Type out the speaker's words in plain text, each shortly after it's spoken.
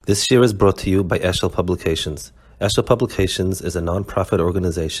This year is brought to you by Eshel Publications. Eshel Publications is a non-profit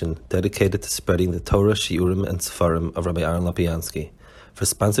organization dedicated to spreading the Torah, Shiurim, and Sefarim of Rabbi Aaron Lapiansky. For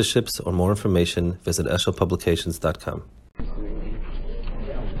sponsorships or more information, visit eshelpublications.com.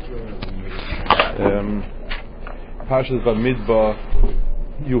 Parshas Bamidbar,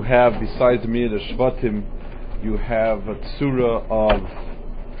 you have, besides me, the Shvatim, you have a tzura of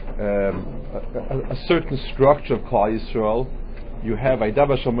a certain structure of Klal Yisrael. You have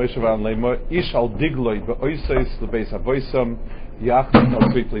Aidaba Shal Moshe Van Leimor Ish Al Digloi Be'oisos Lebeis Avoisam Yachnu. No,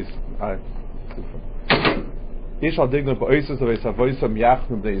 wait, please. Ish Al Digloi Be'oisos Lebeis Avoisam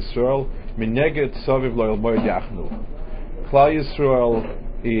Yachnu B'nei Yisrael Mineged Soviv Lo Elmoed Yachnu. Klal Yisrael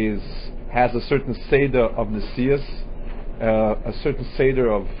has a certain seder of Nesias, a certain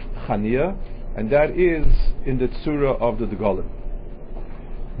seder of Chania, and that is in the tzura of the Degolim.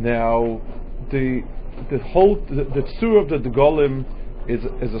 Now, the tzura of the Degolim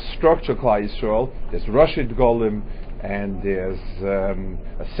is a structure of Klal Yisrael. There's Rashi Degolim and there's a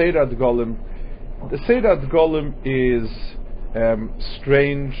Seder Degolim. The Seder Degolim is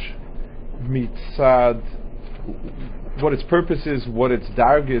strange, mitzad, what its purpose is, what its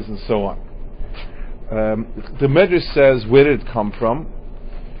darg is, and so on. The Medrash says, where did it come from?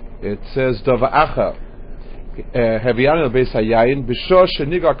 It says, Dava'acha Heviyan al-Beis Hayayin B'shor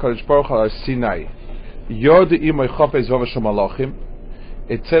sheniga HaKadosh Baruch Hu al Sinai. It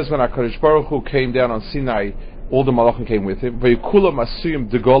says when HaKadosh Baruch Hu came down on Sinai, all the Malachim came with him. V'yikulam asuyim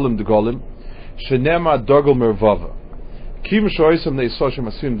degolim shenema dogel mervava. Kim shoyisam neisoshem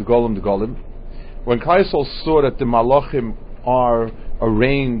asuyim degolim. When Klal Yisrael saw that the Malachim are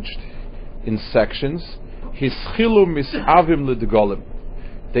arranged in sections, hischilu misavim ledegolim.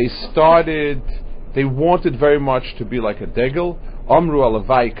 They wanted very much to be like a degel. Amru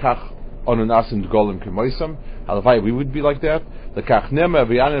alavai kach onunasim degolim kemoisam. Alavai, we would be like that. The kachnema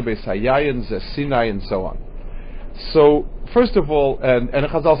v'yanim beis hayayin Sinai and so on. So first of all, and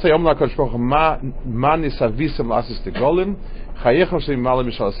Chazal say, Omla Kadosh Baruch Hu ma nisavisam lasis degolim chayechem sheim malim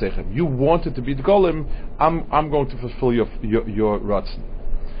mishal sechem. You wanted to be degolim. I'm going to fulfill your ratzon.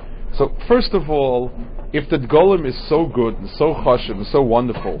 So first of all, if the degolim is so good and so chashuv and so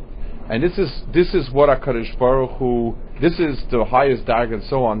wonderful, and this is what HaKadosh Baruch Hu, this is the highest darg and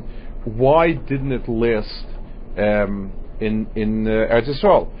so on, why didn't it last in Eretz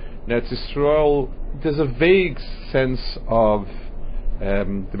Yisrael? In Eretz Yisrael, there's a vague sense of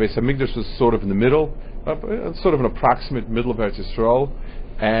the Beis Hamikdash was sort of in the middle, sort of an approximate middle of Eretz Yisrael,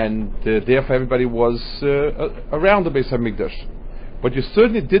 and therefore everybody was around the Beis Hamikdash. But you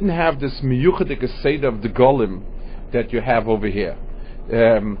certainly didn't have this miyuchadik seder of the Golim that you have over here.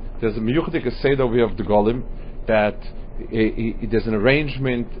 There's a miyuchadik seder over here of the Golim that there's an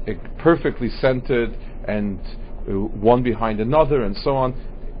arrangement perfectly centered and one behind another and so on.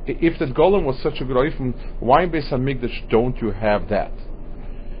 If the Golim was such a good oifim, why in Beis Hamikdash don't you have that?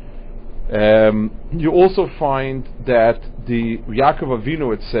 You also find that the Yaakov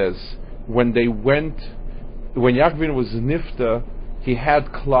Avinu, it says, when Yaakov Avinu was nifta, he had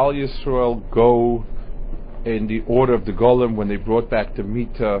Klal Yisrael go in the order of the Golem when they brought back the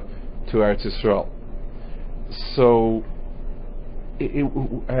Mita to Eretz Yisrael. So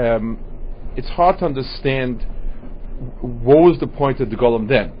it's hard to understand what was the point of the Golem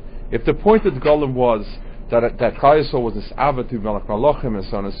then. If the point of the Golem was that Klal Yisrael was this Ava to Melech Malachim and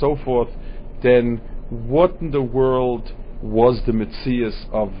so on and so forth, then what in the world was the Metzias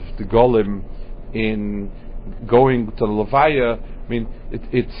of the Golem in going to the Levaya? I mean,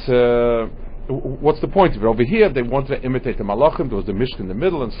 it's what's the point of it? Over here, they wanted to imitate the Malachim. There was the Mishkan in the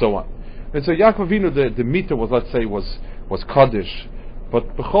middle, and so on. And so Yaakov Avinu, the Mita was, let's say, was Kaddish,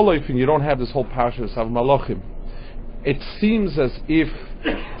 but b'choloifin you don't have this whole parasha of Malachim. It seems as if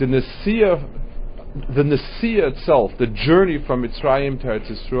the Nesiya itself, the journey from Mitzrayim to Eretz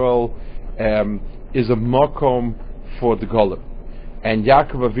Yisrael, is a makom for the Golem, and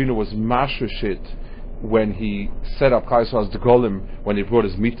Yaakov Avinu was mashashit when he set up Klal Yisrael as the Golem when he brought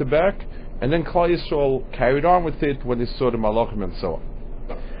his Mita back, and then Klal Yisrael carried on with it when they saw the Malachim and so on.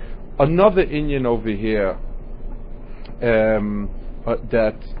 Another inyan over here,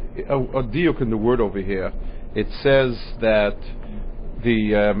 that a diuk in the word over here, it says that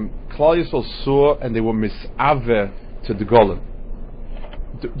the Klal Yisrael saw and they were misave to the Golem.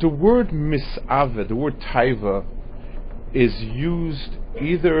 The word misave, the word taiva, is used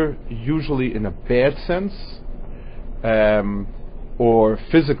either usually in a bad sense or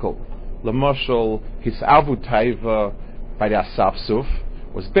physical. Lamashal, his avu taiva by the asafsuf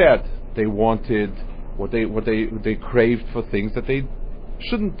was bad. They wanted what they craved for things that they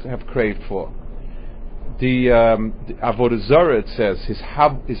shouldn't have craved for. the Avodah Zarah, it says, his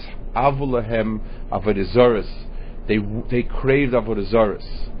avulahem Avodah Zarahs. They craved Avodah Zarahs.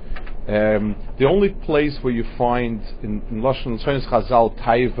 The only place where you find in Lashon Chazal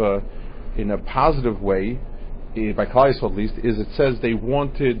Taiva in a positive way, by Klal Yisrael at least, is it says they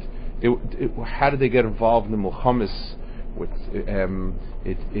wanted. How did they get involved in the Milchamis with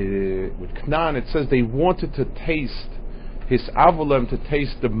Canaan? It says they wanted to taste his avolem, to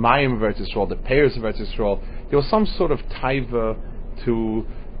taste the mayim of Eretz Yisrael, the pears of Eretz Yisrael. There was some sort of taiva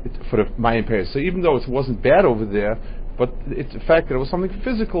for the mayim pears. So even though it wasn't bad over there, but it's the fact that it was something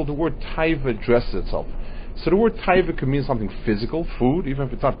physical, the word taiva addresses itself. So the word taiva can mean something physical, food, even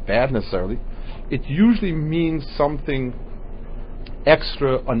if it's not bad necessarily. It usually means something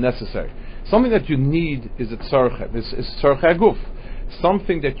extra, unnecessary. Something that you need is a tzarche, is tzarche aguf.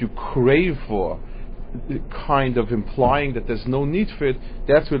 Something that you crave for, kind of implying that there's no need for it.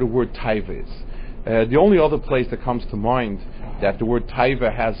 That's where the word taiva is. The only other place that comes to mind that the word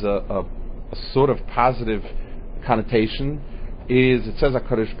taiva has a sort of positive connotation is, it says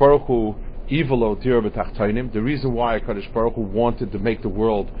HaKadosh Baruch Hu Ivalo Dir B'Tachtainim. The reason why HaKadosh Baruch Hu wanted to make the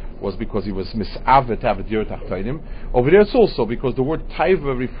world was because he was mis'avet Avad Dir B'Tachtainim. Over there it's also because the word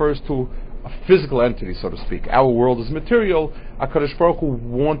taiva refers to a physical entity, so to speak. Our world is material. HaKadosh Baruch Hu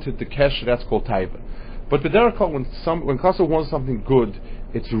wanted the kesher, that's called taiva. But b'derech kol, when Klal wants something good,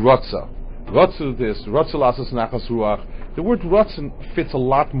 it's rotza. Rotza this, rotza lasas nachas ruach. The word rotzen fits a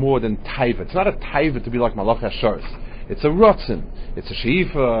lot more than taiva. It's not a taiva to be like malach hasharis. It's a rotzen. It's a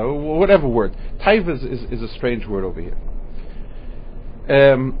sheifa, whatever word. Taiva is a strange word over here.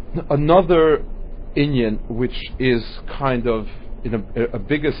 Another inyan, which is kind of in a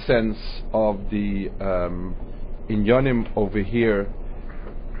bigger sense of the inyanim over here,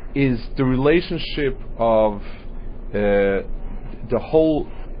 is the relationship of the whole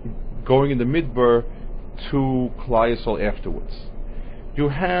going in the Midbar to Klal Yisrael afterwards. You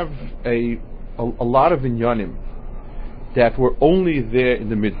have a lot of inyanim that were only there in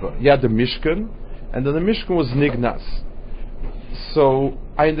the Midbar. You had the Mishkan, and then the Mishkan was Nignas. So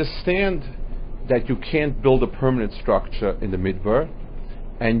I understand that you can't build a permanent structure in the Midbar,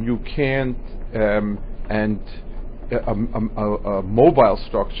 and you can't, a mobile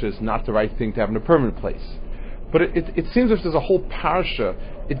structure is not the right thing to have in a permanent place. But it seems as if there's a whole parsha,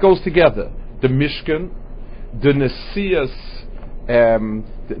 it goes together. The Mishkan, the Nesias,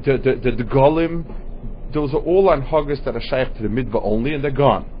 the Golim, those are all anhagas that are shaykh to the Midbar only, and they're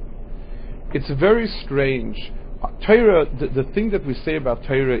gone. It's very strange. Torah, the thing that we say about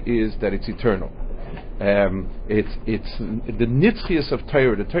Torah is that it's eternal. It's the nitzchias of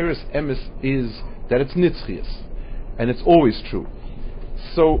Torah. The Torah's emes is that it's nitzchias, and it's always true.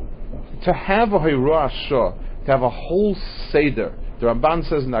 So to have a Hayrah Shah, to have a whole seder, the Ramban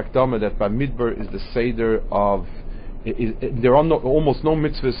says in Akdama that Bamidbar is the seder of. There are almost no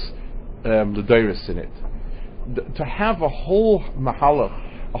mitzvahs l'deiros in it. To have a whole mahalach,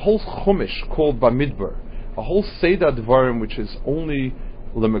 a whole chumash called Bamidbar, a whole Seder Dvarim which is only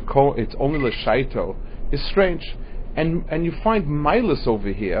it's only l'shaito, is strange. And you find milas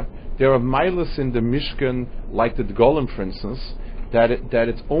over here. There are milas in the Mishkan, like the Golem, for instance, that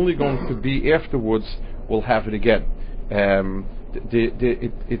it's only going to be afterwards. We'll have it again.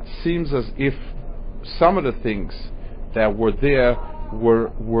 It seems as if some of the things that were there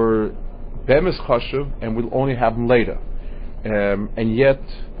were bemis chashuv, and we'll only have them later. And yet.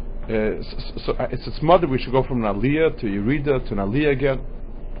 So it's mother. We should go from an aliyah to Yerida to an aliyah again.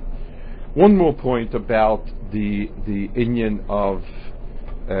 One more point about the inyan of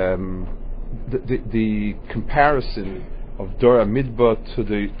the comparison of Dora Midbar to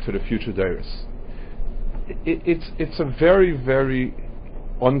the future Deiros. It's a very, very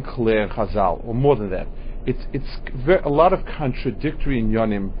unclear Chazal, or more than that. It's a lot of contradictory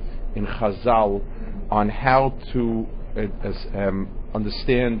inyanim in Chazal on how to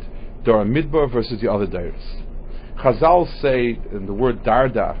understand Dora Midbar versus the other Deiros. Chazal say in the word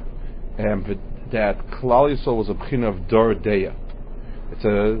Darda that Klal Yisrael was a b'china of Dor Deya. It's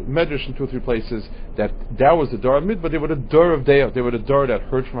a medrash in 2 or 3 places that was the Dor Midbar. They were the Dor of Deya. They were the Dor that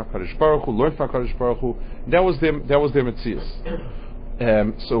heard from HaKadosh Baruch Hu, learned from HaKadosh Baruch Hu. That was their metzias.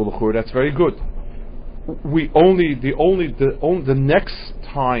 So l'chur, that's very good. The next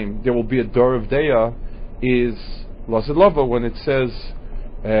time there will be a Dor of Deya is Lasid Lava, when it says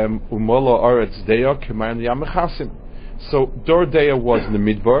Umola Aretz Deya K'mayin Yam Mechasim. So Dor Deya was in the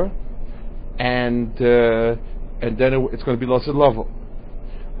Midbar, and then it's going to be Lasid Lava.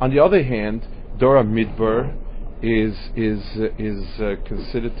 On the other hand, Dora Midbar is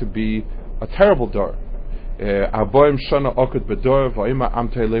considered to be a terrible Dor. Arboim Shana Okut Bedor Va'ima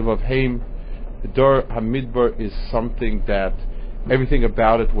Amtei Levav Heim. Dor Hamidbar is something that everything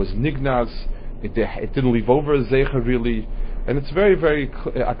about it was nignaz. It didn't leave over a zecher really, and it's very very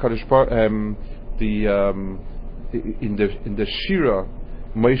Hakadosh Baruch in the Shira,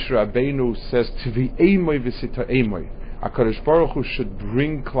 Moshe Rabbeinu says Tvi Eimoi v'Sita Eimoi. Hakadosh Baruch Hu should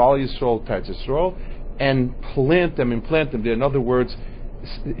bring Klal Yisrael to Yisrael and implant them. In other words,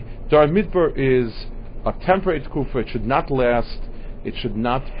 Dor Midbar is a temporary tkufa. It should not last. It should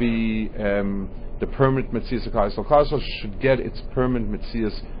not be the permanent Metzias of Klal Yisrael. Klal Yisrael should get its permanent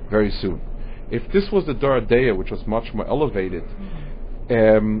Metzias very soon. If this was the Dor Deya, which was much more elevated,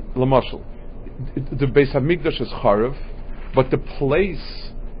 Lamashal, the Beis Hamikdash is Charav, but the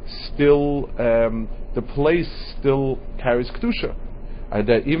place still carries kedusha.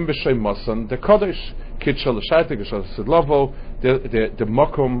 Even b'shem masan the kodesh kitchel l'shaytik l'shal sidlavo the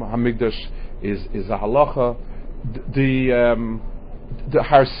makom hamikdash is a halacha. The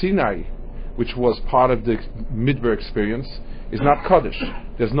Har Sinai, which was part of the Midbar experience, is not kodesh.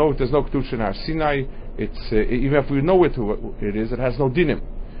 There's no kedusha in Har Sinai. It's even if we know it is, it has no dinim.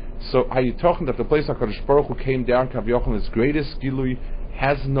 So are you talking that the place HaKadosh Baruch Hu came down, Kav Yochanan, its greatest gilui,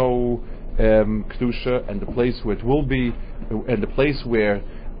 has no kedusha, and the place where it will be, and the place where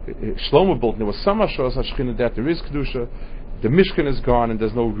Shlomo built, there was some Ashos HaShechina that there is kedusha, the Mishkan is gone, and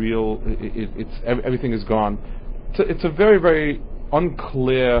there's no real, everything is gone. It's a very, very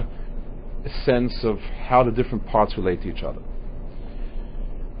unclear sense of how the different parts relate to each other.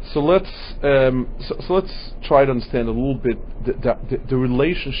 So let's try to understand a little bit the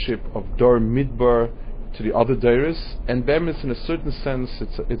relationship of Dor Midbar to the other Deiros, and Bemis, in a certain sense,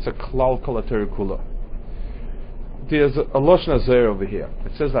 it's a klal kolater kula. There's a Lashon Hazeh over here.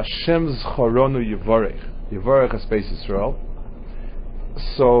 It says Hashem's Choronu Yivarech. Yivarech is Beis Yisrael.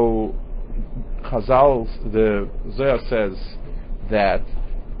 So Chazal, the Zohar says that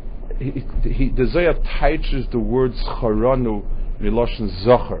the Zohar teaches the words Choronu Miloshin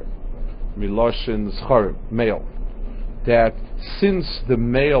Zocher, Miloshin Zchar, male. That since the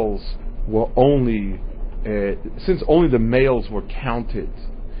males were only the males were counted,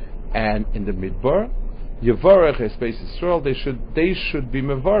 and in the Midbar, Yevarech is Beis Yisrael, they should be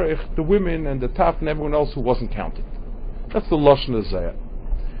Mevarech, the women and the Taf and everyone else who wasn't counted. That's the Lashon Hazeh.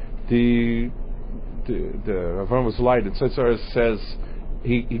 The Rav was light. And Tzitzer says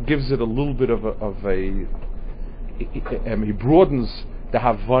he gives it a little bit of a he broadens the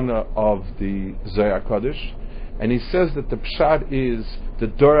Havana of the Zohar Kodesh, and he says that the Pshat is the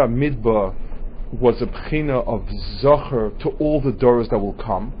Dor Midbar was a bchina of Zocher to all the Doros that will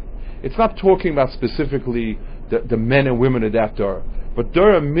come. It's not talking about specifically the men and women of that Dor, but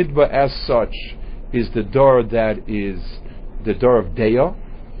Dor Midbar as such is the Dor that is the Dor of Deya,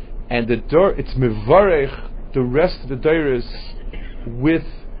 and the Dor, it's Mevarech the rest of the Doros with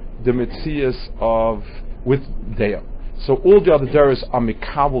the Metzias with Deya. So all the other Doros are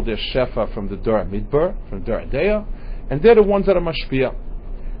mikabel their shefa from the Dor Midbar, from Dor Deya, and they're the ones that are mashpia,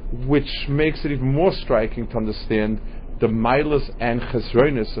 which makes it even more striking to understand the milas and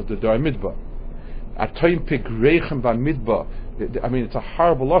chesronis of the Dor Midbar. Atoim pigreichem Bamidbar. I mean, it's a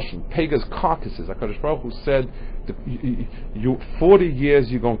horrible lashon. Pega's carcasses. HaKadosh Baruch Hu said, "You 40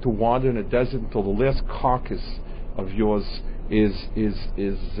 years you're going to wander in a desert until the last carcass of yours is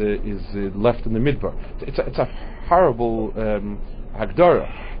left in the Midbar." It's a horrible Hagdara,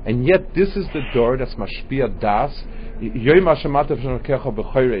 and yet this is the Dor that's mashpia das. Yoim Hashemata v'Shamkecha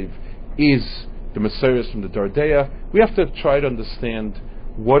b'Chorev is the Messiah from the Dor Deya. We have to try to understand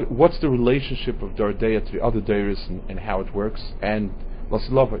what's the relationship of Dor Deya to the other Deiros and how it works, and let's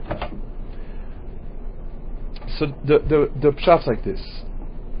love it. So the pshat's like this.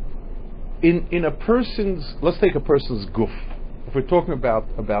 In a person's, let's take a person's guf. If we're talking about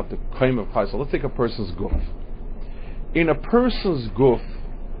the claim of Chayzel, let's take a person's guf. In a person's guf,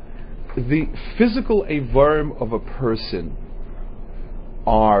 the physical avarim of a person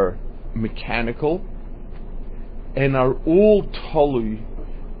are mechanical and are all tolui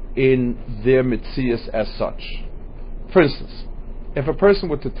in their mitzias as such. For instance, if a person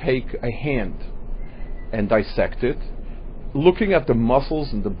were to take a hand and dissect it, looking at the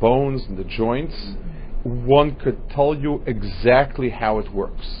muscles and the bones and the joints, one could tell you exactly how it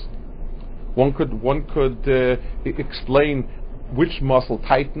works. One could explain which muscle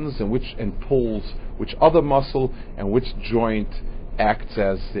tightens and pulls which other muscle, and which joint acts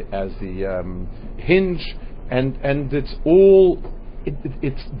as the hinge, and it's all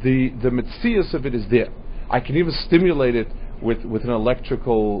it's the metzias of it is there. I can even stimulate it with an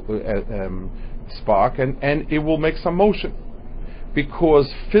electrical spark, and it will make some motion,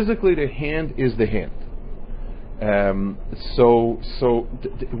 because physically the hand is the hand. Within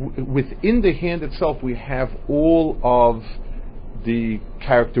the hand itself, we have all of the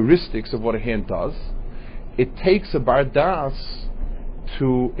characteristics of what a hand does. It takes a bar das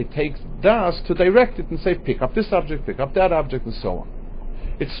to direct it and say, pick up this object, pick up that object, and so on.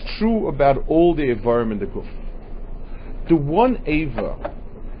 It's true about all the Avarim in the Guf. The one Ava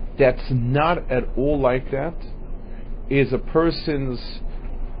that's not at all like that is a person's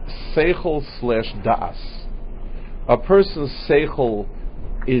seichel / das. A person's seichel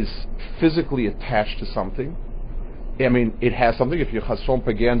is physically attached to something. I mean, it has something. If you chasron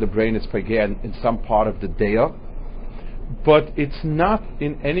pagan, the brain is pagan in some part of the daya, but it's not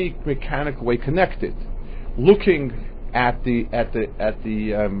in any mechanical way connected. Looking at the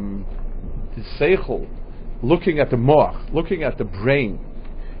seichel, looking at the moach, looking at the brain,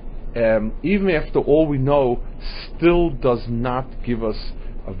 even after all we know, still does not give us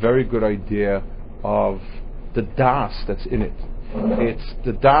a very good idea of the das that's in it.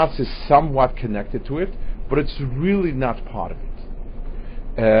 The das is somewhat connected to it, but it's really not part of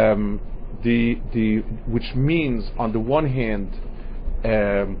it. Which means, on the one hand,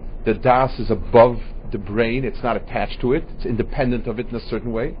 the das is above the brain; it's not attached to it; it's independent of it in a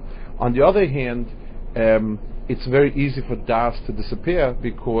certain way. On the other hand, it's very easy for das to disappear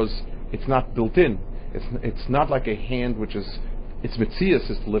because it's not built in. It's not like a hand which is its mitzias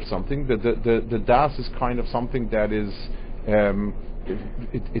is to lift something. The das is kind of something that is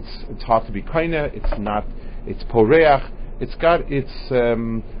it's hard to be kaina. It's not. It's poreach. It's got its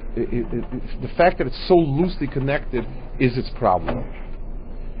the fact that it's so loosely connected is its problem.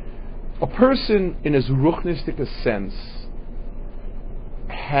 A person in his ruchnistic sense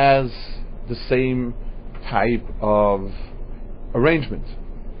has the same type of arrangement,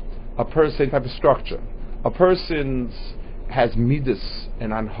 same type of structure. A person has midas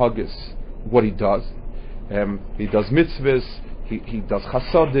and anhagas, what he does. He does mitzvahs, he does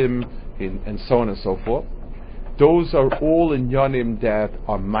chasadim, and so on and so forth. Those are all in yanim that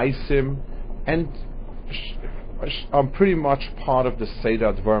are maisim and are pretty much part of the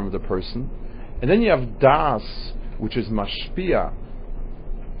seder dvarim of the person. And then you have das, which is mashpia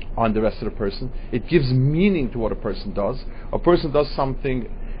on the rest of the person. It gives meaning to what a person does. A person does something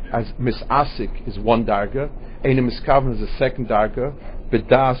as misasik is one darga, eine miskavan is a second darga,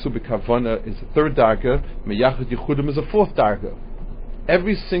 bedasu bekavana is a third darga, meyachet yichudim is a fourth darga.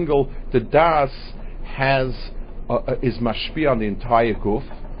 The das has is mashpia on the entire guf.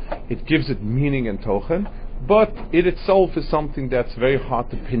 It gives it meaning and tochen, but it itself is something that's very hard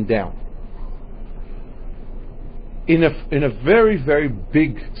to pin down. In a very, very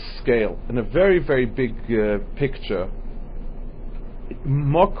big scale, in a very, very big picture,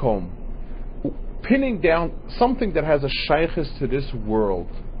 makom, pinning down something that has a shaykhis to this world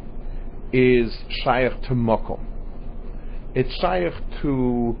is shaykh to makom. It's shaykh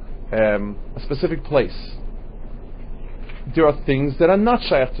to a specific place. There are things that are not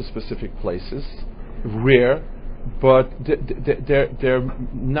shaykh to specific places, rare, but they're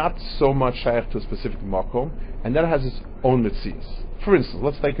not so much shaykh to a specific makom, and that has its own mitzias. For instance,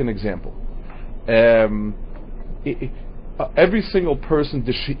 let's take an example. Every single person,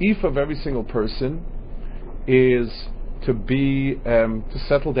 the she'if of every single person is to be to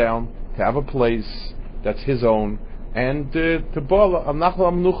settle down, to have a place that's his own, and to bol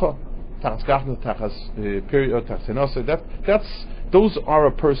amnachla amnucha period. Those are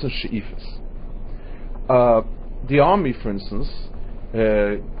a person's she'ifas. The army, for instance,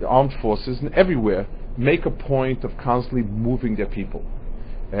 the armed forces, and everywhere make a point of constantly moving their people.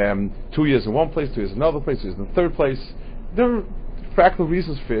 2 years in one place, 2 years in another place, 2 years in the third place. There are practical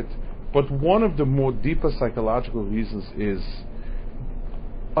reasons for it, but one of the more deeper psychological reasons is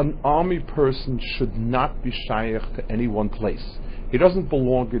an army person should not be shaykh to any one place. He doesn't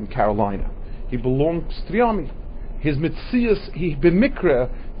belong in Carolina. He belongs to the army. His mitzias, he b'mikra,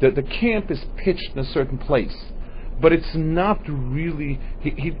 the camp is pitched in a certain place, but it's not really.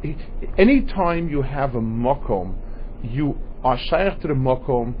 Any time you have a makom, you are shaykh to the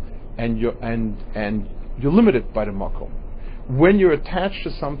makom, and you're limited by the makom. When you're attached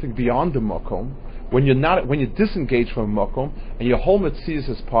to something beyond the makom, when you disengage from a makom and your whole mitzias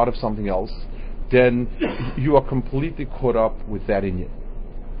is part of something else, then you are completely caught up with that in you.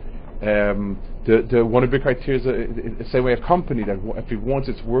 The one of the big criteria is the same way a company that if it wants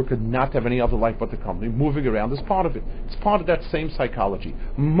its worker not to have any other life but the company, moving around is part of it. It's part of that same psychology.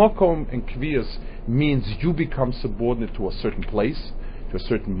 Makom and kviyas means you become subordinate to a certain place, to a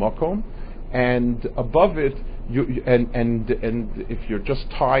certain makom, and above it, and if you're just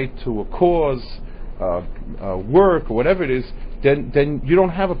tied to a cause, work or whatever it is, then you don't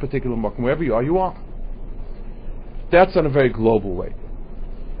have a particular makom. Wherever you are, you are. That's on a very global way.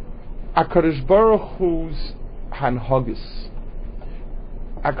 HaKadosh Baruch Hu's Hanhagis.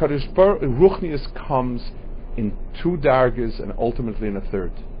 HaKadosh Baruch Ruchnius comes in two dargas and ultimately in a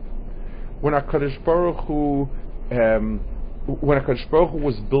third. When HaKadosh Baruch Hu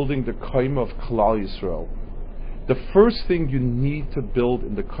was building the Kaim of Klal Yisrael, the first thing you need to build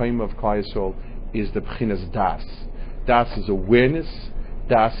in the Kaim of Klal Yisrael is the B'chinas Das. Das is awareness.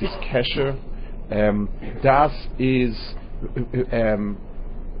 Das is Kesher. Das is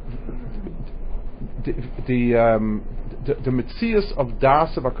the Metzias of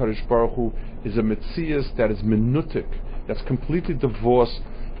Das of HaKadosh Baruch Hu is a Metzias that is menutik, that's completely divorced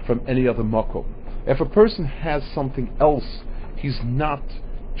from any other makom. If a person has something else, he's not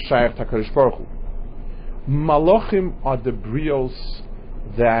Shaykh HaKadosh Baruch Hu. Malachim are the brios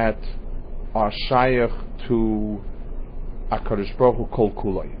that are Shaykh to HaKadosh Baruch Hu Kol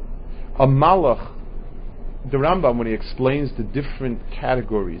Kulai. A Malach, the Rambam, when he explains the different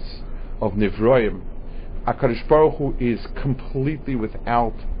categories of Nivroim, HaKadosh Baruch Hu is completely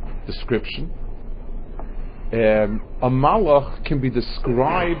without description. A Malach can be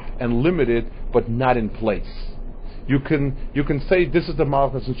described and limited, but not in place. You can say this is the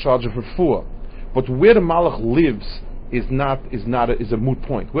Malach that's in charge of Refuah, but where the Malach lives is a moot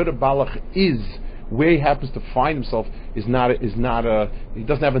point. Where the Malach is, where he happens to find himself, he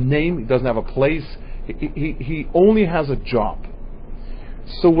doesn't have a name, he doesn't have a place. He only has a job.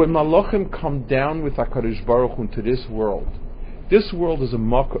 So when Malachim come down with HaKadosh Baruch Hu into this world is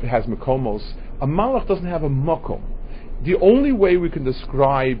has Mekomos. A Malach doesn't have a Makom. The only way we can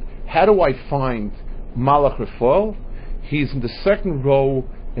describe how do I find Malach Refuel, he's in the second row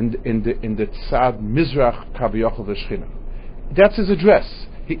in the Tzad Mizrach Kaviyachal V'Shchina. That's his address.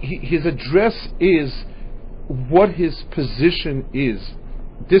 His address is what his position is,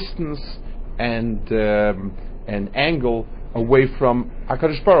 distance and angle away from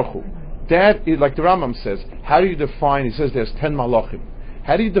HaKadosh Baruch Hu. That is, like the Rambam says, how do you define, he says there's 10 malachim.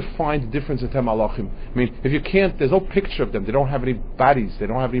 How do you define the difference in 10 malachim? I mean, if you can't, there's no picture of them, they don't have any bodies, they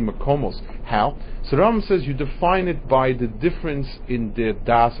don't have any makomos. How? So the Rambam says you define it by the difference in the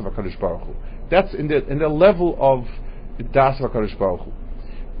das of HaKadosh Baruch Hu. That's in the level of the das of HaKadosh Baruch Hu.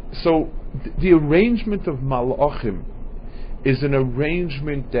 So the arrangement of malachim is an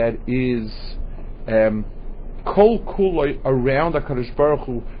arrangement that is kol kuloi around HaKadosh Baruch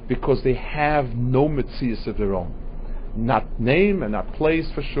Hu, because they have no metzias of their own, not name and not place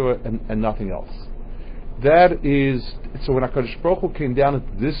for sure, and nothing else. That is, so when HaKadosh Baruch Hu came down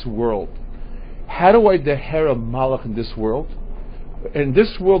into this world, how do I deher a malach in this world? In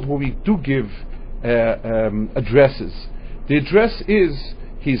this world where we do give addresses, the address is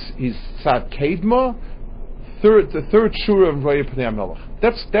he's Tzad Kedma, the third shura of Raya Pnei HaMelech.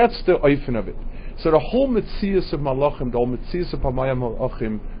 That's the oifen of it. So the whole Metzias of Malachim, the whole Metzias of Hamayim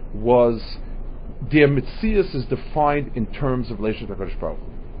Malachim was, their Metzias is defined in terms of relation to HaKadosh Baruch Hu.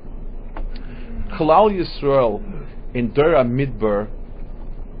 Klal Yisrael in Dor Bamidbar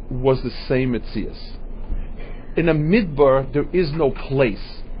was the same Metzias. In a Midbar, there is no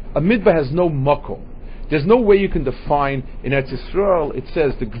place. A Midbar has no makom. There's no way you can define, in Eretz Yisrael, it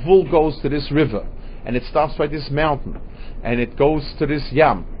says the Gvul goes to this river, and it stops by this mountain, and it goes to this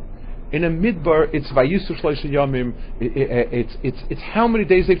yam. In a midbar, it's Vayisu Shloisha Yamim. It's how many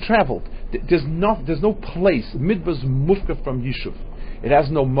days they've traveled. There's no place. Midbar's mufka from Yishuv. It has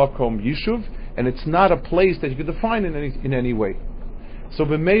no makom Yishuv, and it's not a place that you can define in any way. So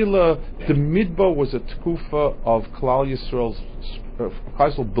b'meila, the midbar was a tkufa of Klal Yisrael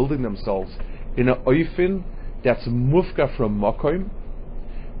building themselves in a oifin that's mufka from makom.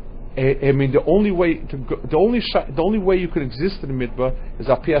 I mean, the only way you could exist in the midbar is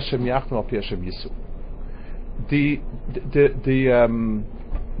al pi Hashem Yachnu, al pi Hashem Yisu.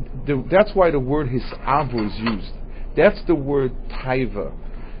 That's why the word hisavu is used. That's the word taiva.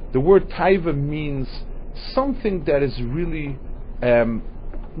 The word taiva means something that is really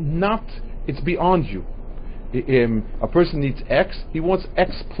not. It's beyond you. A person needs X. He wants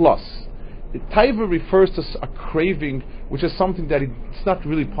X plus. Taiva refers to a craving, which is something that it's not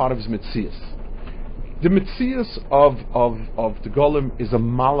really part of his mitzias. The mitzias of the golem is a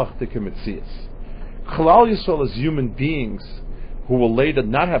malachdik mitzias. Klal Yisrael as human beings, who will later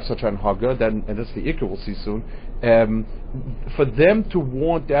not have such an haga, and that's the ikar we'll see soon, for them to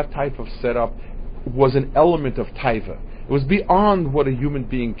want that type of setup was an element of taiva. It was beyond what a human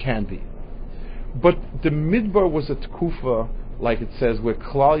being can be. But the midbar was a tkufa, like it says, where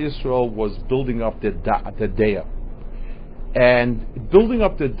Klal Yisrael was building up the Deya. And building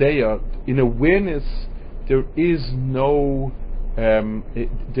up the Deya, in awareness, there is no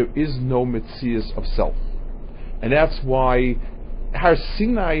Metzias of self. And that's why Har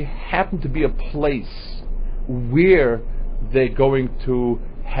Sinai happened to be a place where they're going to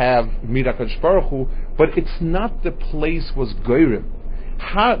have Mira Kadosh Baruch Hu, but it's not the place was Goyrim.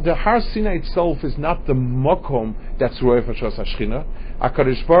 The Har Sinai itself is not the Makom that's Roy Fashas Hashchina.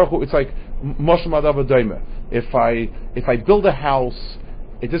 HaKadosh Baruch Hu, it's like Moshe Madav Daima. If I build a house,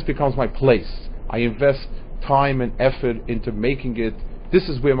 it just becomes my place. I invest time and effort into making it. This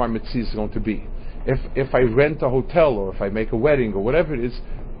is where my mitzvah is going to be. If I rent a hotel or if I make a wedding or whatever it is,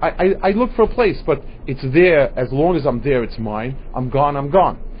 I look for a place, but it's there. As long as I'm there, it's mine. I'm gone. I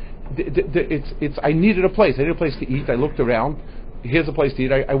needed a place. I needed a place to eat. I looked around. Here's a place to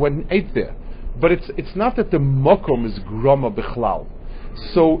eat. I went and ate there. But it's not that the makom is grama bichlal.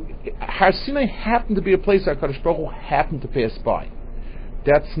 So Har Sinai happened to be a place that HaKadosh Baruch Hu happened to pass by.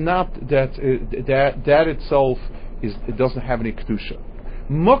 That's not that itself is. It doesn't have any kedusha.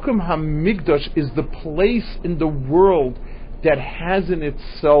 Makom HaMikdash is the place in the world that has in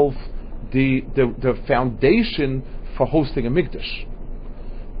itself the foundation for hosting a mikdash.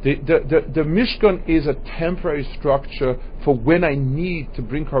 The Mishkan is a temporary structure for when I need to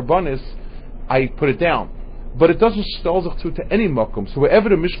bring karbanis, I put it down. But it doesn't stelzach to any makom. So wherever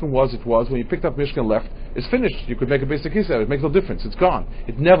the Mishkan was, it was. When you picked up Mishkan and left, it's finished. You could make a basic kiss out of it. It makes no difference. It's gone.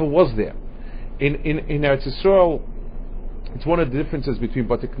 It never was there. In Eretz Yisrael, it's one of the differences between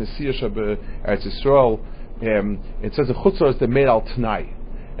Bate Knesiyah Shebe Eretz Yisrael. It says the chutzah is the made al t'nai,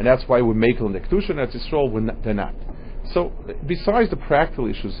 and that's why we make it in the kedusha. And Eretz Yisrael, they're not. So besides the practical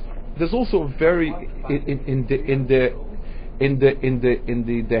issues, there's also a very in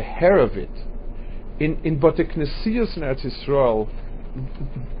the hair of it. In Bate Knesiyas in Eretz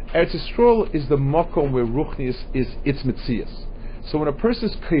Yisrael is the makom where ruchnius is its mitzias. So when a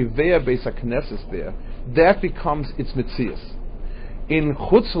person's kivea beis hakneses there, that becomes its mitzias. In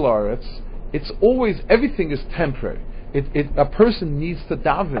Chutz La'aretz, it's always, everything is temporary. A person needs to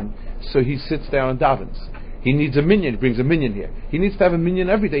daven, so he sits down and davens. He needs a minyan, he brings a minyan here. He needs to have a minyan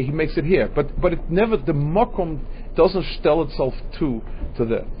every day, he makes it here. But it never, the makom doesn't stel itself to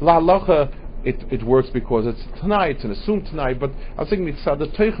the la halacha. It works because it's tonight, it's an assumed tonight, but I was thinking mitzad the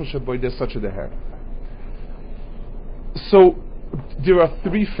teichen shaboy, there's such a deher. So there are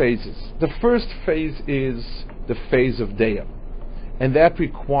three phases. The first phase is the phase of Deya, and that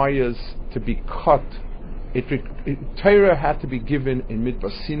requires to be cut. Torah had to be given in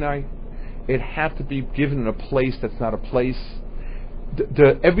Midbar Sinai. It had to be given in a place that's not a place.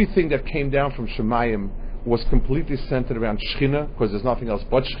 Everything that came down from Shemayim was completely centered around Shechina, because there's nothing else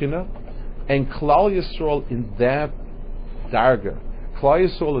but Shechina. And Klal Yisrael in that darga, Klal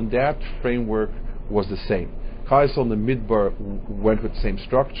Yisrael in that framework was the same. Klal Yisrael in the Midbar went with the same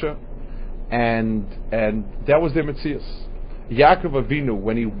structure, and that was their Metzias. Yaakov Avinu,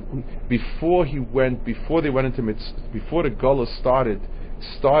 before the Gola started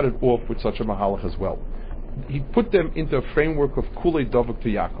off with such a mahalach as well. He put them into a framework of Kulei Dovuk to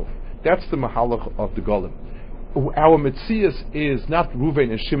Yaakov. That's the mahalach of the Golim. Our Metzias is not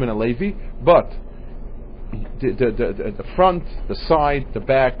Ruvain and Shimon and Levi, but the front, the side, the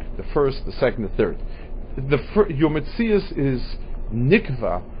back, the first, the second, the third. Your Metzias is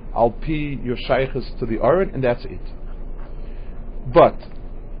Nikva al pi your shaykhs to the Aron, and that's it. But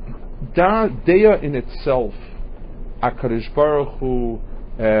Deya in itself, HaKadosh Baruch Hu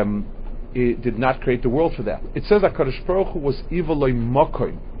did not create the world for that. It says HaKadosh Baruch Hu was ivaloi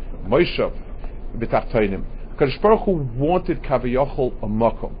mokoim, moishav, b'tachtainim. HaKadosh Baruch Hu wanted kaviyachol a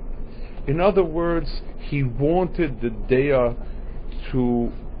mokom. In other words, he wanted the Deya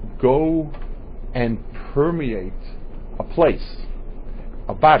to go and permeate a place,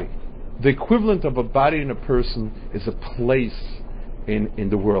 a body. The equivalent of a body in a person is a place in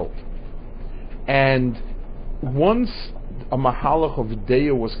the world. And once a mahalach of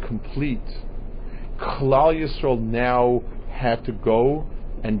Deya was complete, Klal Yisrael now had to go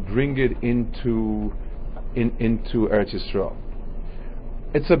and bring it into Eretz Yisrael.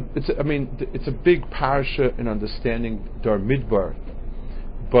 It's a big parasha in understanding Dar Midbar,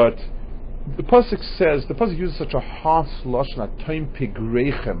 but the pasuk uses such a harsh lashon, atom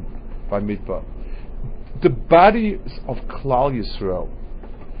pigrechem by Midbar. The bodies of Klal Yisrael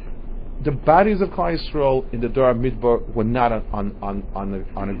in the Dar Midbar were not on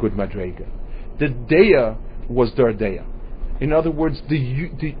a good madrega. The Deya was Dar Deya. In other words, the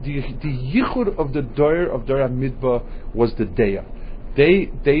yichud of the Dar of Dar Midbar was the Deya. They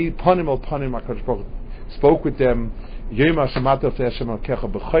panim al panim HaKadosh Baruch Hu spoke with them. Yom Hashemat Hashem Alkecha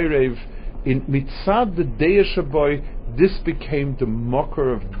b'chayrev. In mitzad the Deya shaboy, this became the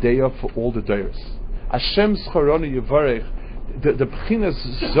mocker of Deya for all the Dayers. Hashem Scharoni Yevarech, the B'chinas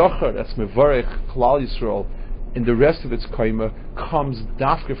Zocher that's Mevarech Klal Yisrael, in the rest of its kaima comes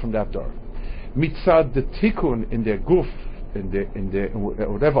dafke from that door. Mitzad the tikkun in their guf, in their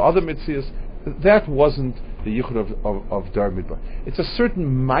whatever other mitzvahs, that wasn't the yichud of Dar Midbar. It's a certain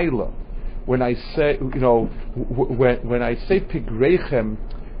maila. When I say, when I say pigreichem,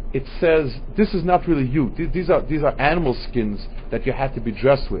 it says this is not really you. These are animal skins that you had to be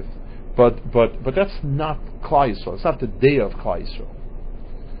dressed with, but that's not Klal Yisrael. It's not the day of Klal Yisrael.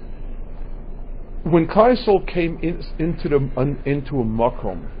 When Klal Yisrael came into a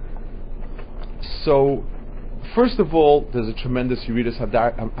makom, so first of all, there's a tremendous Yeridas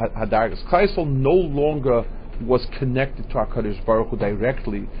Hadargas. Klal Yisrael no longer was connected to HaKadosh Baruch Hu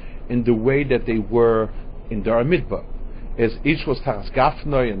directly in the way that they were in Dar Midbar, as each was Tachas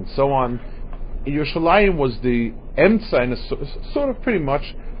Gafnoi and so on. Yerushalayim was the Emtza, and sort of pretty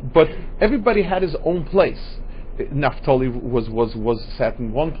much, but everybody had his own place. Naphtali was sat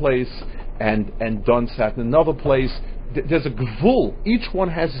in one place, and Don sat in another place. There's a gvul. Each one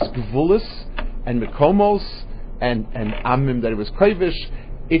has his gvulis and mekomos and amim that it was kaivish.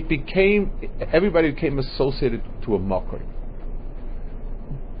 Everybody became associated to a makor.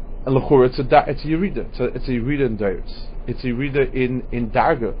 And l'chura, it's a yerida. It's a yerida in dairis. It's a yerida in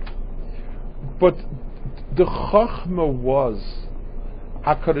darga. But the chachma was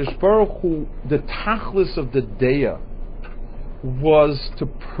HaKadosh Baruch Hu, the tachlis of the deya was to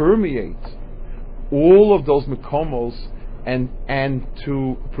permeate all of those mekomos and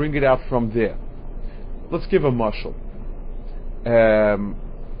to bring it out from there. Let's give a mashal.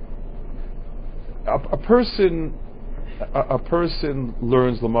 A person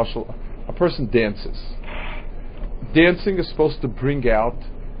learns the mashal. A person dances. Dancing is supposed to bring out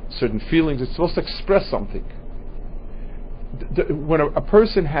certain feelings. It's supposed to express something. When a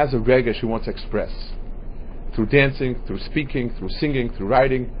person has a regesh he wants to express through dancing, through speaking, through singing, through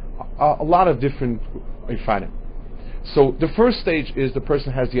writing, a lot of different ifanim. So the first stage is the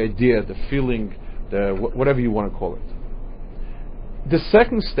person has the idea, the feeling, whatever you want to call it. The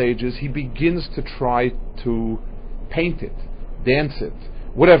second stage is he begins to try to paint it, dance it,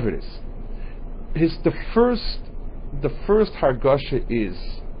 whatever it is. The first hargasha is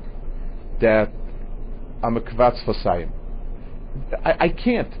that I'm a kvatz fasayim. I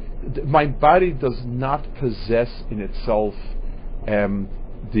can't. My body does not possess in itself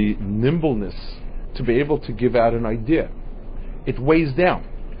the nimbleness to be able to give out an idea. It weighs down.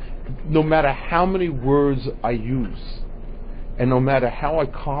 No matter how many words I use, and no matter how I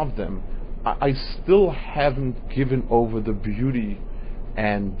carve them, I still haven't given over the beauty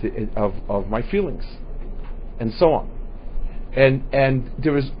of my feelings, and so on. And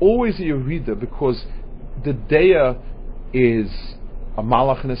there is always a yerida, because the deya is a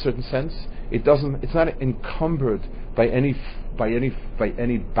malach in a certain sense. It's not encumbered by any body,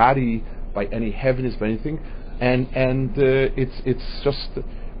 by any heaviness, by anything, and it's just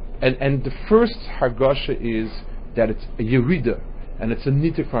and the first hargasha is that it's a yerida, and it's a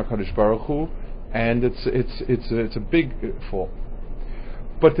nitik from HaKadosh Baruch Hu, and it's a big fall.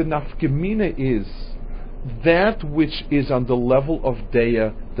 But the nafgemina is that which is on the level of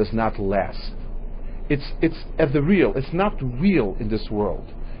deya does not last. It's at the real. It's not real in this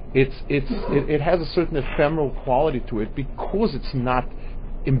world. It has a certain ephemeral quality to it because it's not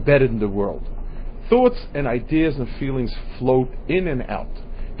embedded in the world. Thoughts and ideas and feelings float in and out.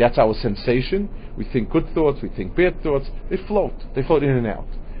 That's our sensation. We think good thoughts, we think bad thoughts. They float in and out.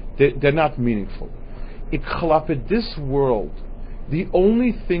 They're not meaningful. In this world, the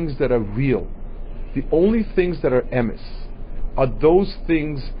only things that are real, the only things that are emes, are those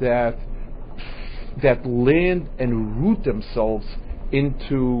things that land and root themselves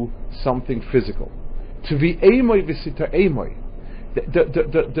into something physical. To be emoy visita emoy.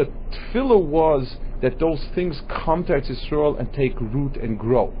 The tefillah was that those things come to Yisrael and take root and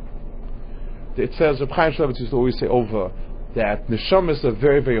grow. It says, Reb Chaim Shmulevitz used to always say over that neshamas are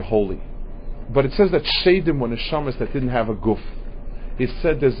very, very holy, but it says that shedim were neshamas that didn't have a guf. He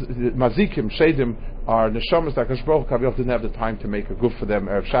said there's mazikim, shedim are neshamas that Hakadosh Baruch Hu didn't have the time to make a guf for them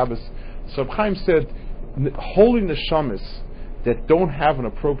erev Shabbos. So Reb Chaim said holy neshamas that don't have an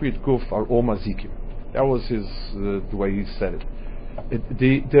appropriate guf are all mazikim. That was his the way he said it.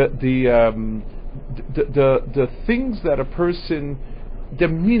 The things that a person, they're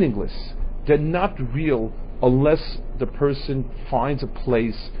meaningless. They're not real unless the person finds a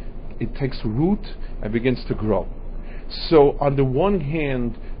place, it takes root and begins to grow. So on the one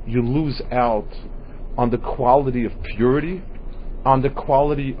hand, you lose out on the quality of purity, on the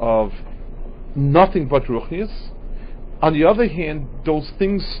quality of nothing but ruchnius. On the other hand, those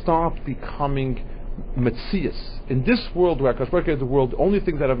things start becoming metzias. In this world where Hakadosh Baruch Hu is the world, the only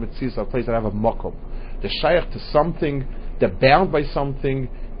things that have metzias are places that have a makom. they're shaykh to something, they're bound by something,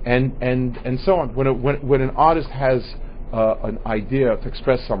 and so on. When an artist has an idea to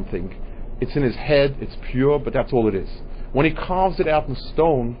express something, it's in his head, it's pure, but that's all it is. When he carves it out in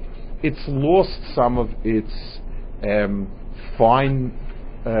stone, it's lost some of its fine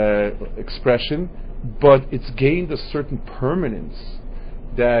expression, but it's gained a certain permanence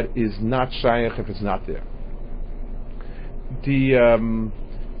that is not shaykh if it's not there.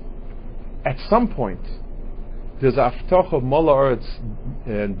 At some point, there's aftach of Mala Eretz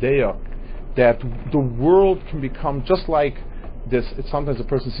and Deya that the world can become just like this. Sometimes a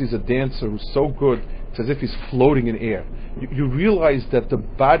person sees a dancer who's so good, it's as if he's floating in air. You realize that the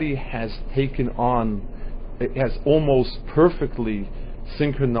body has taken on, it has almost perfectly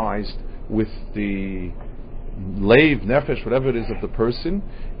synchronized with the leiv, nefesh, whatever it is of the person,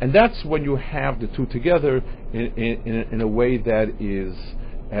 and that's when you have the two together in a way that is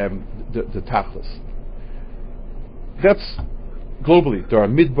the tachlis. That's globally. There are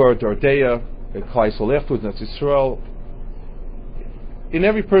Bamidbar, there are Deya, Klai Yisrael afterwards, that's Israel. In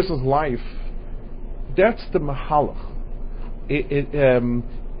every person's life, that's the mahalach.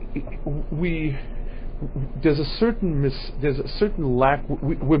 There's a certain lack.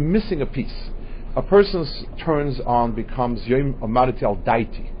 We're missing a piece. A person turns on, becomes Yom Amarit al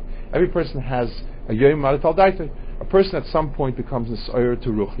Daiti. Every person has a Yom Amarit al Daiti. A person at some point becomes Nisayr to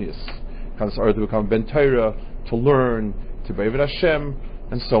Ruchnius, becomes Nisayr to become Ben Torah, to learn, to be with Hashem,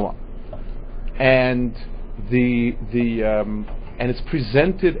 and so on. And and it's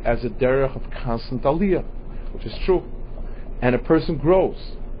presented as a derech of constant aliyah, which is true. And a person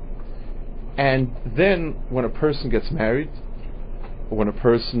grows. And then when a person gets married, or when a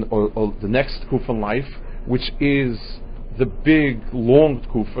person, or the next tkufa in life, which is the big, long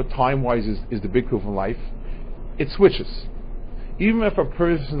tkufa, time-wise is the big tkufa in life, it switches. Even if a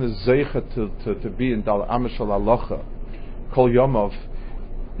person is zeicha to be in Dal Amashal Alocha, Kol Yomov,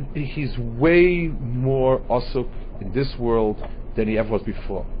 he's way more asuk in this world than he ever was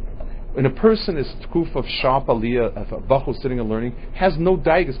before. When a person is tkuf of sharp aliyah, if a bachur sitting and learning, has no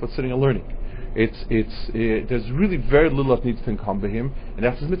daigas but sitting and learning. There's really very little that needs to encumber him, and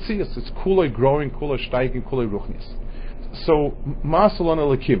that's his mitzias. It's kuloi growing, kuloi steiging, kuloi ruchnis. So, ma'asalon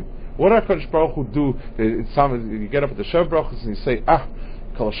alakim. What HaKadosh Baruch Hu do? You get up at the Shav Brachos and you say,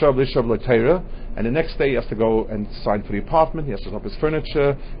 Kol Shav L'Shav L'Teira, and the next day he has to go and sign for the apartment, he has to set up his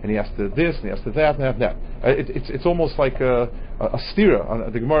furniture, and he has to this, and he has to that, and that. It's almost like a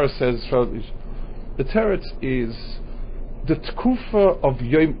stira. The Gemara says, the teretz is, the tkufa of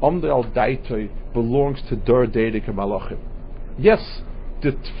Yom Omde Al Daitoi belongs to Dor Deidik Malachim. Yes,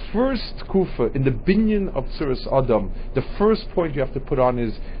 the first tkufa in the binyan of Tzuras Adam, the first point you have to put on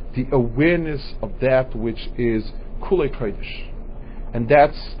is the awareness of that which is Kulei Kodesh. And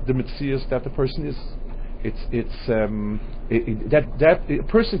that's the mitzias that the person is. A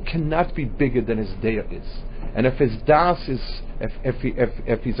person cannot be bigger than his deya is. And if his das is,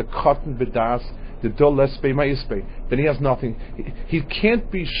 if he's a cotton bedas, the dol lespe ma'ispe, then he has nothing. He can't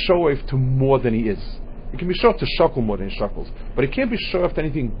be shoif to more than he is. He can be shoif to shakel more than he shekels, but he can't be shoif to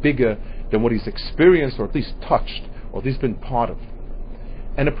anything bigger than what he's experienced, or at least touched, or at least been part of.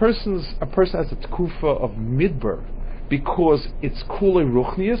 And a person has a tkufa of midbar, because it's kule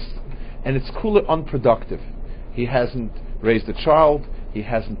ruchnius, and it's kule unproductive. He hasn't raised a child, he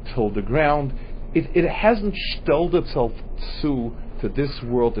hasn't tilled the ground, it hasn't stelled itself to this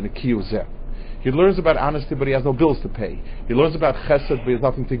world in a kiyuzeh. He learns about honesty, but he has no bills to pay. He learns about chesed, but he has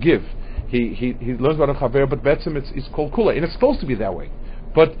nothing to give. He learns about a chaver, but betzim it's called kula, and it's supposed to be that way.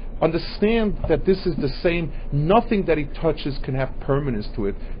 But understand that this is the same. Nothing that he touches can have permanence to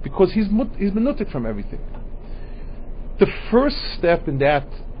it, because he's menutik from everything. The first step in that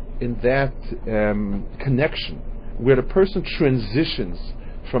connection, where the person transitions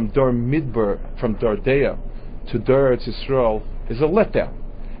from Dar Midbar, from Dar Deya to Dar Eretz Yisrael, is a letdown.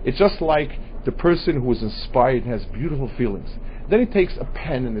 It's just like the person who is inspired and has beautiful feelings. Then he takes a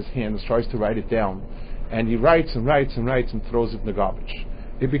pen in his hand and tries to write it down, and he writes and writes and writes and throws it in the garbage.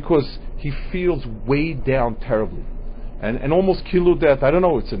 Because he feels weighed down terribly, and almost kilu death. I don't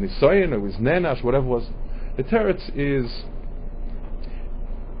know. It's a nisayon, it was nenash, whatever it was. The teretz is,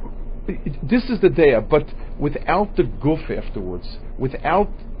 this is the deya, but without the guf afterwards, without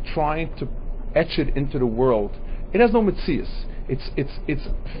trying to etch it into the world, it has no mitzias. It's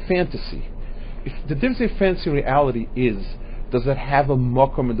fantasy. If the difference in fantasy and reality is, does it have a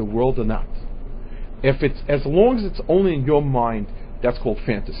makom in the world or not? If it's, as long as it's only in your mind, that's called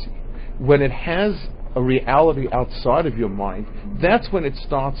fantasy. When it has a reality outside of your mind, that's when it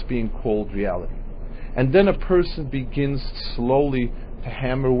starts being called reality. And then a person begins slowly to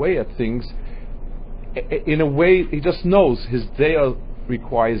hammer away at things. in a way, he just knows his daya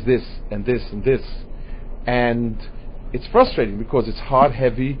requires this and this and this, and it's frustrating because it's hard,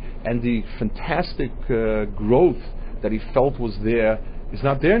 heavy, and the fantastic growth that he felt was there is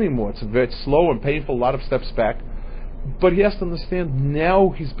not there anymore. It's very slow and painful, a lot of steps back. But he has to understand now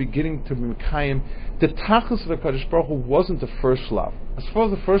he's beginning to Mekayim. The Tachlis of the Kadosh Baruch Hu wasn't the first love. As far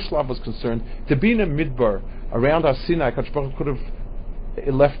as the first love was concerned, to be in a midbar around our Sinai, Kadosh Baruch Hu could have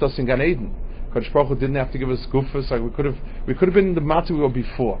left us in Gan Eden. Kadosh Baruch Hu didn't have to give us gufas. Like we could have been in the matzah we were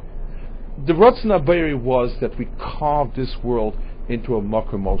before. The Ratzon HaBari was that we carved this world into a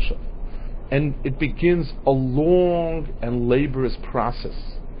Makom Moshe. And it begins a long and laborious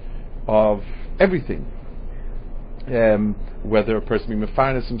process of everything. Whether a person being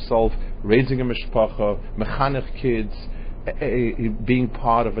mefarnes himself, raising a mishpacha, mechanech kids, being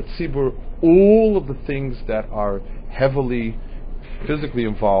part of a tzibur, all of the things that are heavily physically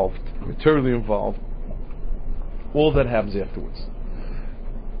involved, materially involved, all that happens afterwards.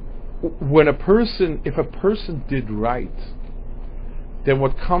 If a person did right, then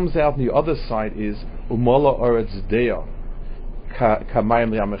what comes out on the other side is umala oretz deya kamayim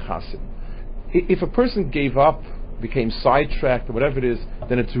li'amechasim. If a person gave up, became sidetracked, or whatever it is,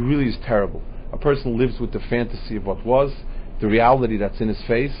 then it really is terrible. A person lives with the fantasy of what was, the reality that's in his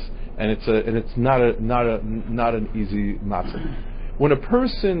face, and it's not an easy matzah. When a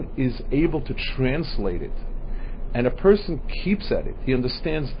person is able to translate it, and a person keeps at it, he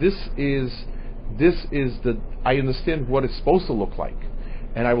understands I understand what it's supposed to look like,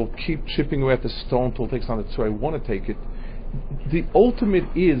 and I will keep chipping away at the stone till it takes on it, so I want to take it. The ultimate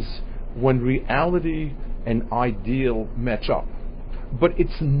is when reality and ideal match up. But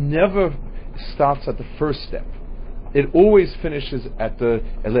it's never starts at the first step. It always finishes at the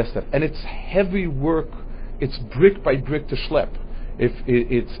last step. And it's heavy work. It's brick by brick to schlep.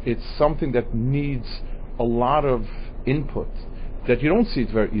 It's something that needs a lot of input, that you don't see it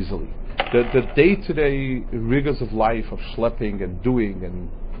very easily. The day-to-day rigors of life, of schlepping and doing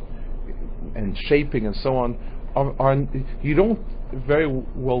and shaping and so on, you don't very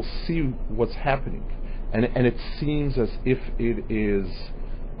well see what's happening. And it seems as if it is,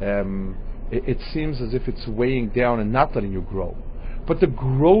 it seems as if it's weighing down and not letting you grow. But the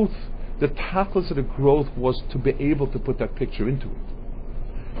growth, the tachlis of the growth was to be able to put that picture into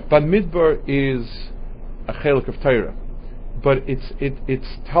it. Bamidbar is a chelik of Torah, but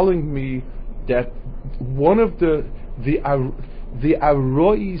it's telling me that one of the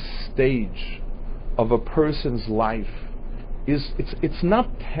aroi stage of a person's life is it's not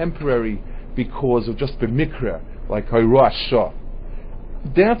temporary because of just b'mikra, like Hayruah Shah.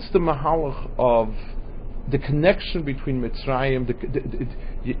 That's the mahalach of the connection between Mitzrayim,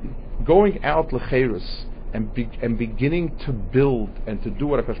 going out lecherus and beginning to build and to do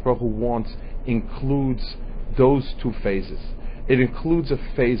what HaKadosh Baruch Hu wants includes those two phases. It includes a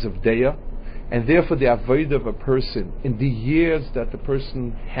phase of Deya, and therefore the avodah of a person in the years that the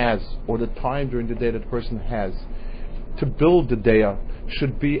person has, or the time during the day that the person has, to build the Deya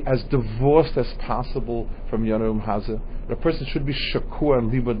should be as divorced as possible from Yonah Hazeh. The person should be shakua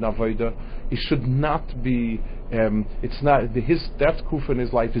and libud navoida. It should not be. It's not that kufa in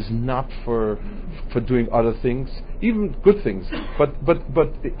his life is not for doing other things, even good things. But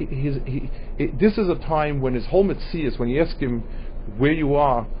this is a time when his whole mitzias, when you ask him where you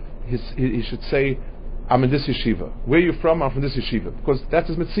are, he should say, "I'm in this yeshiva." Where are you from? I'm from this yeshiva, because that's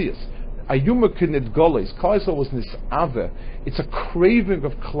his mitzias. Ayuma kinid goles. Klal Yisrael was nisave. It's a craving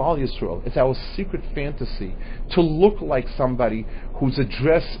of Klal Yisrael. It's our secret fantasy to look like somebody whose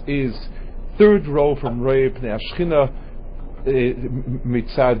address is third row from Rei Pnei Ashchina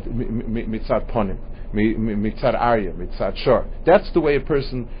mitzad ponim, mitzad Arya, mitzad Shor. That's the way a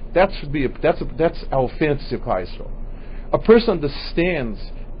person. That should be. That's our fantasy of Klal Yisrael. A person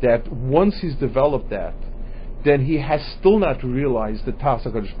understands that once he's developed that, then he has still not realized the Tachlis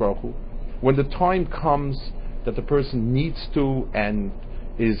HaKadosh Baruch Hu. When the time comes that the person needs to and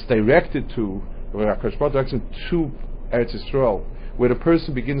is directed to, where HaKadosh Baruch Hu directs him to Eretz Yisrael, where the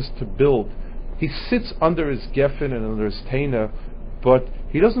person begins to build, he sits under his geffen and under his teina, but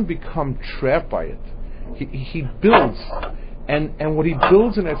he doesn't become trapped by it. He builds, and what he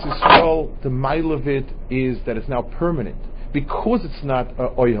builds in Eretz Yisrael, the mile of it is that it's now permanent, because it's not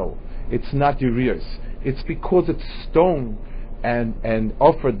oil, it's not urias. It's because it's stone and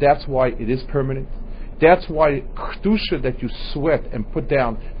offer. That's why it is permanent. That's why kedusha that you sweat and put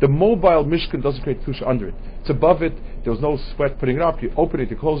down, the mobile mishkan doesn't create kedusha under it. It's above it. There was no sweat putting it up. You open it,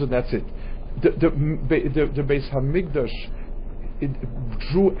 you close it, and that's it. The Beis Hamikdash, it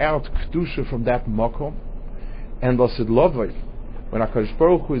drew out kedusha from that makom, and lasid lovay. when HaKadosh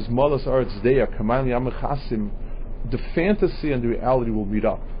Baruch Hu is Molas Aretz Deya, Kamayim Yam Chasim, the fantasy and the reality will meet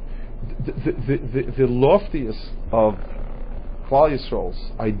up. The loftiest of Klal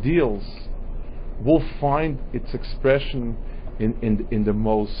Yisrael's ideals will find its expression in the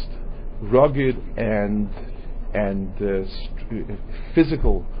most rugged and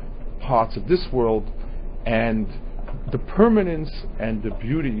physical parts of this world, and the permanence and the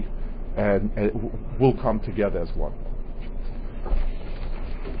beauty will come together as one.